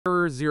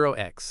Error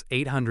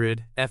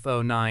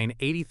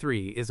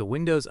 0x800f0983 is a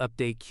Windows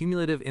Update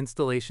cumulative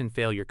installation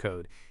failure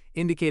code,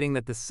 indicating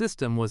that the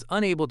system was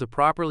unable to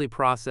properly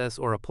process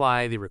or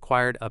apply the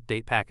required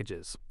update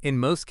packages. In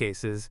most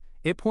cases,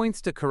 it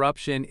points to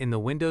corruption in the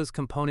Windows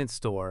Component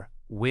Store,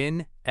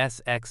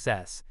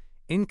 WinSxS,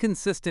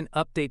 inconsistent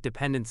update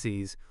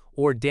dependencies,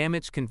 or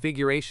damaged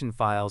configuration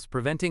files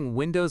preventing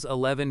Windows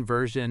 11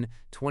 version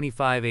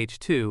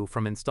 25H2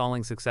 from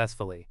installing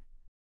successfully.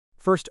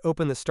 First,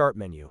 open the Start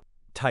menu.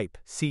 Type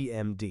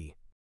CMD.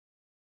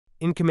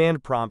 In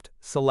command prompt,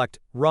 select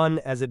Run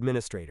as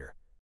Administrator.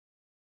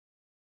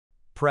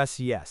 Press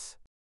Yes.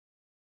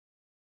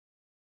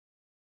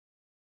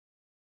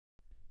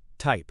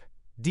 Type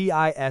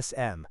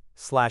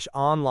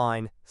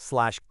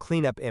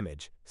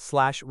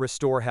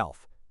dism/online/cleanupimage/restore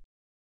health.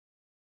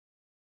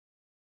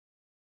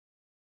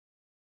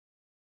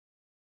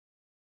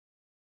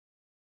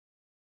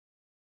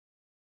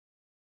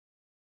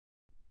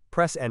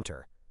 Press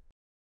Enter.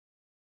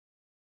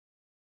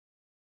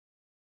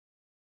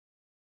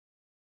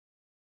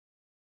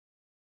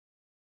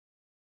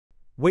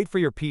 Wait for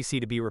your PC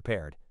to be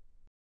repaired.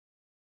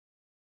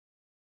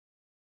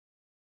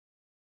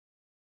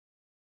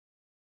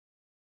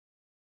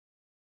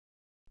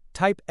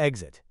 Type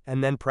Exit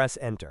and then press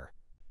Enter.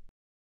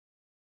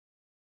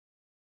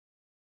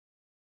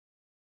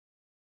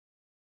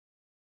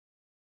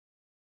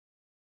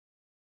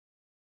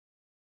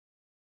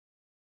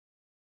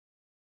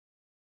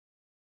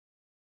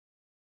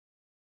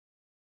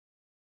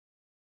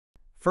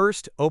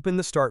 First, open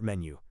the Start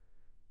menu.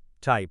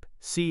 Type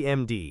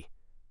CMD.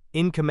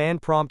 In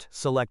command prompt,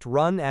 select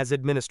Run as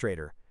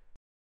Administrator.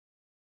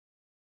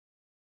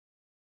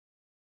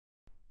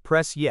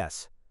 Press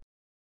Yes.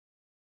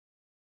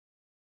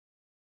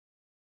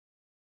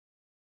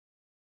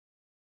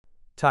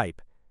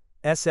 Type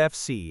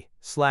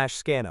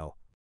sfc/scano.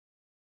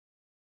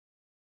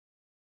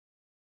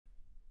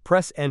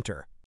 Press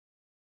Enter.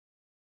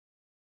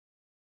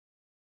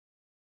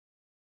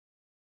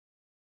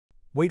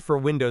 Wait for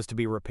Windows to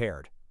be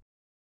repaired.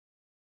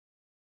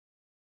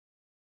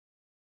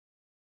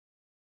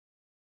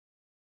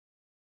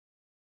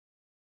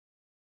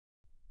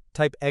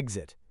 Type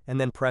Exit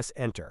and then press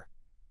Enter.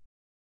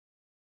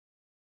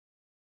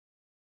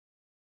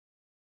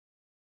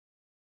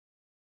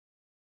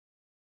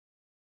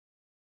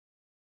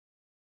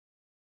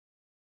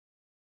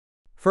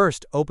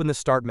 First, open the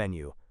Start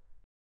menu.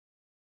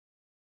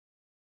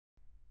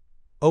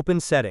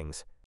 Open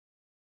Settings.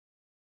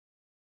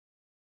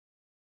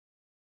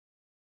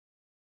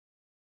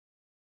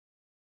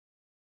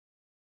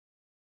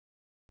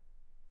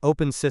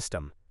 Open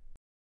System.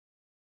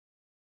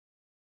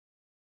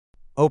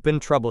 Open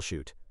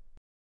Troubleshoot.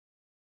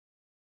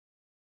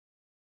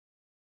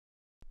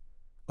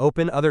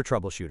 Open Other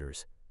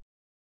Troubleshooters.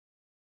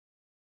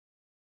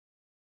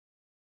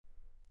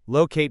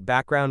 Locate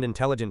Background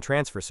Intelligent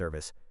Transfer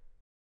Service.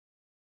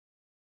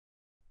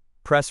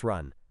 Press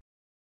Run.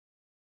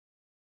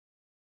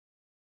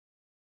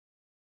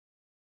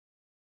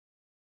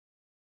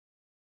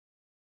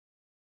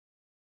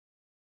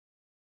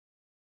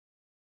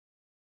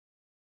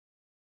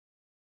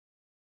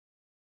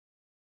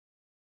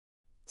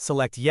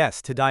 Select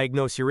Yes to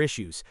diagnose your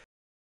issues.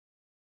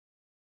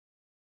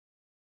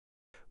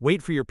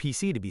 Wait for your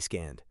PC to be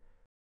scanned.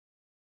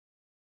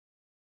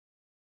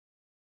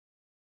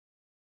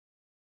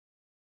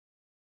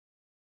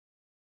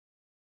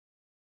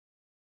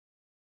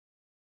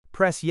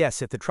 Press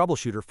Yes if the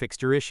troubleshooter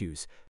fixed your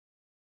issues.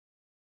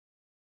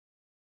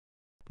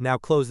 Now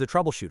close the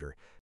troubleshooter.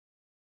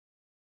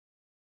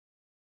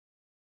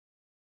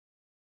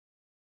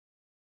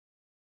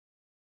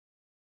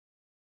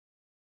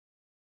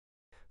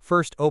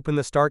 First, open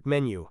the Start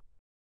menu.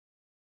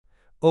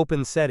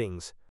 Open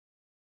Settings.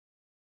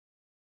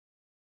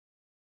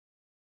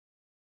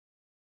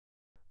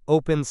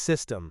 Open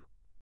System.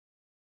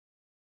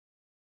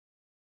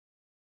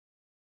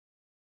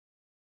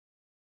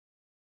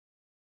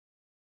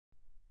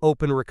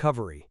 Open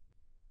Recovery.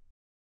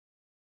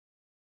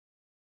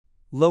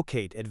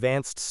 Locate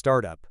Advanced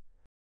Startup.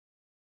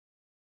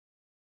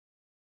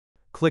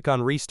 Click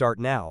on Restart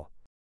Now.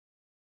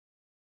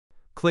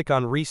 Click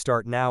on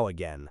Restart Now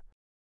again.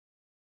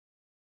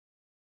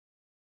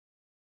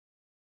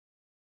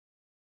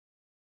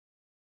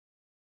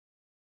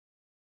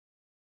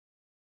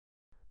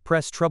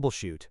 Press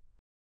Troubleshoot.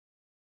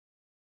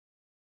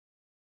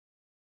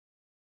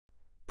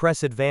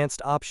 Press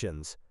Advanced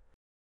Options.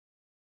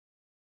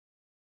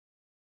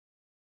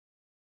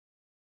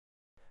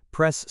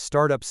 Press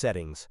Startup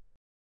Settings.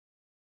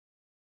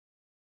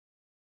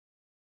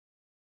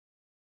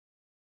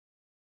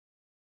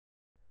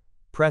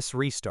 Press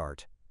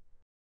Restart.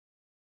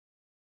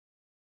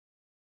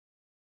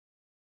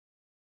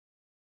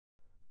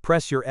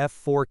 Press your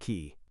F4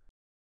 key.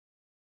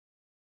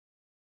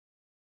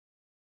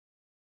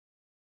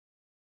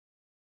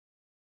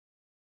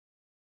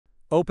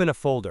 Open a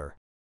folder.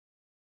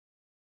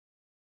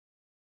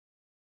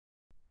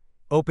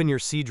 Open your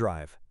C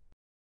drive.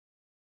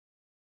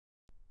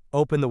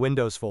 Open the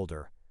Windows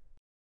folder.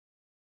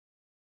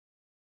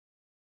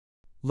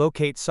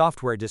 Locate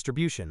software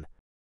distribution.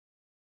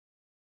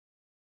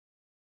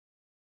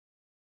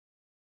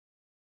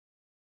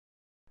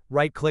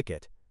 Right-click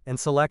it and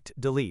select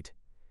Delete.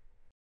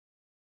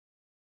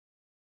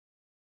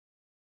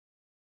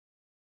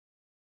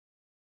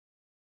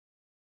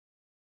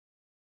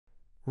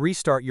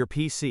 Restart your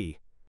PC.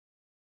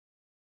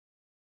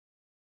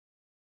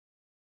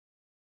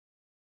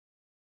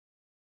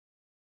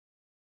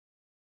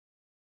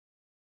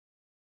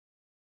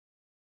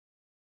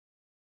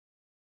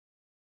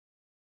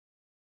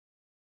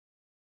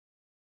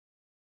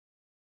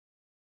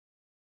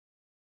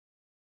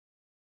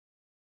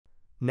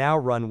 Now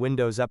run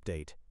Windows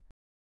Update.